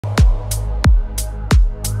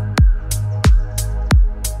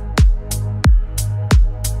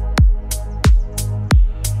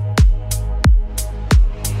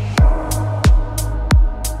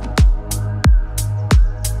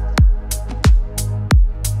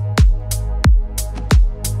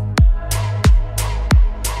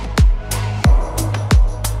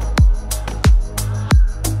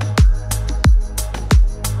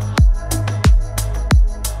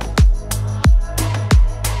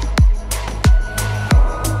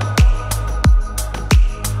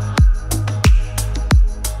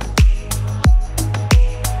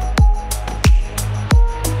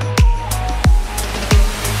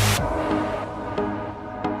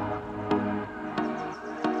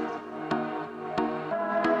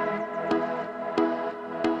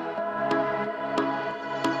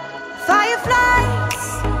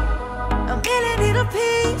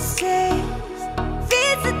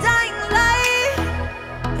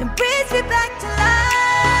and brings me back to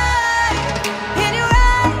life. In your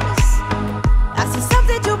eyes, I see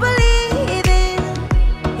something to believe in.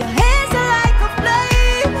 Your hands are like a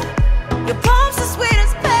flame, your palms are sweet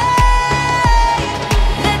as pain.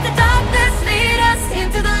 Let the darkness lead us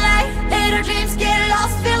into the light. Let our dreams get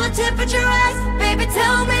lost, feel the temperature rise. Baby,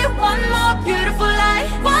 tell me one more beautiful lie.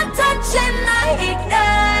 One touch and I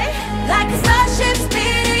ignite, like a starship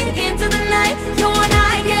speeding into the night. You and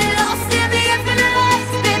I get lost in the infinite light.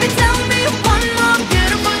 Baby, tell me one more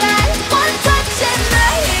beautiful lie. One touch and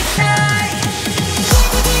I ignite.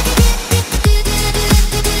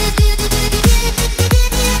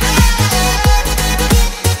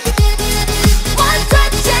 One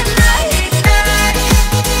touch and I ignite.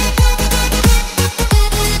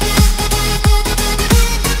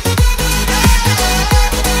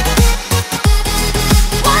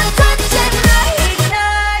 One touch and I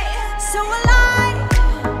ignite. So alive,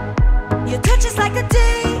 your touch is like a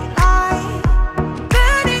daylight,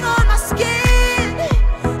 burning on my skin.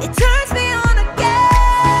 It turns me on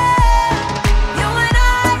again. You and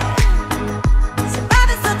I,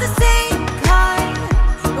 survivors of the same kind,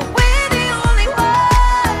 but we're the only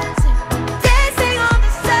ones dancing on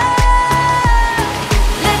the sun.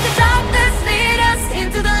 Let the darkness lead us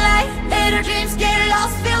into the light. Let our dreams get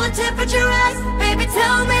lost, feel the temperature rise. Baby,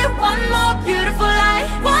 tell me one more beautiful lie.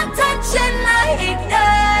 One touch and I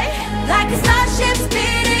ignite, like a starship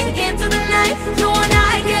speeding into the night. You and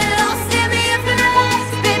I get lost in the infinite light.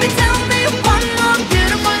 Baby, tell me one more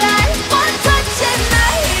beautiful lie. One touch and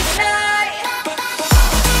I ignite.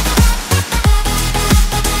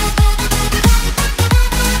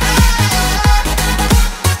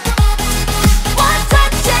 One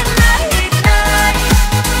touch and I ignite.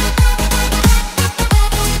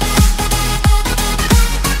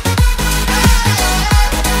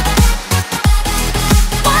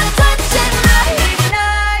 One touch and I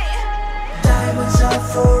ignite. Diamonds are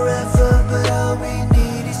forever, but all we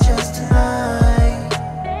need is just tonight.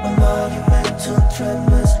 A monumental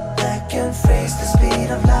tremors that can face the speed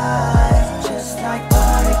of light. Just like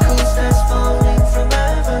particles that's falling from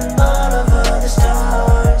heaven all over the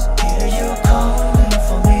stars. Hear you calling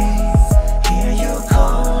for me, hear you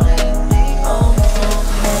calling me on the phone.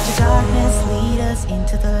 Let the darkness lead us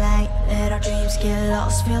into the light. Let our dreams get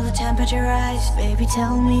lost, feel the temperature rise. Baby,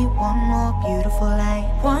 tell me one more beautiful lie.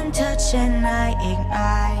 One touch and I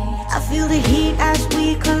ignite. I feel the heat as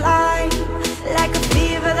we collide, like a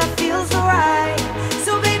fever